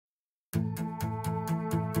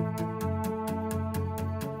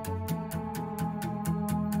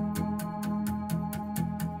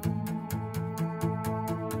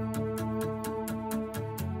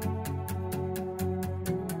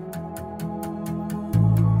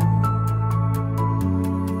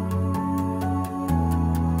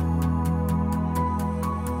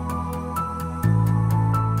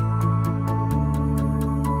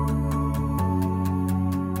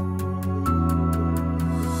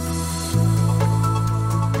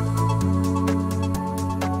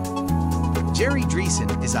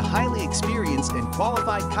Dreesen is a highly experienced and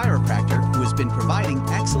qualified chiropractor who has been providing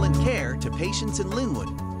excellent care to patients in Linwood,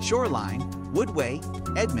 Shoreline, Woodway,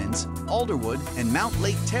 Edmonds, Alderwood, and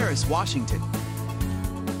Mountlake Terrace, Washington.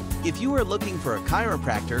 If you are looking for a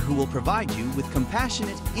chiropractor who will provide you with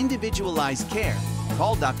compassionate, individualized care,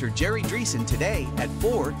 call Dr. Jerry Dreesen today at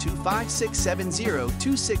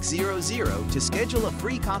 425-670-2600 to schedule a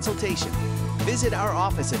free consultation. Visit our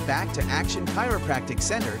office at Back to Action Chiropractic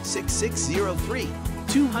Center, 6603,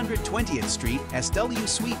 220th Street, SW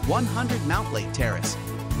Suite 100, Mountlake Terrace,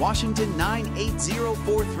 Washington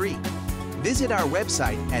 98043. Visit our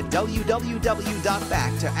website at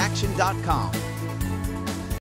www.backtooaction.com.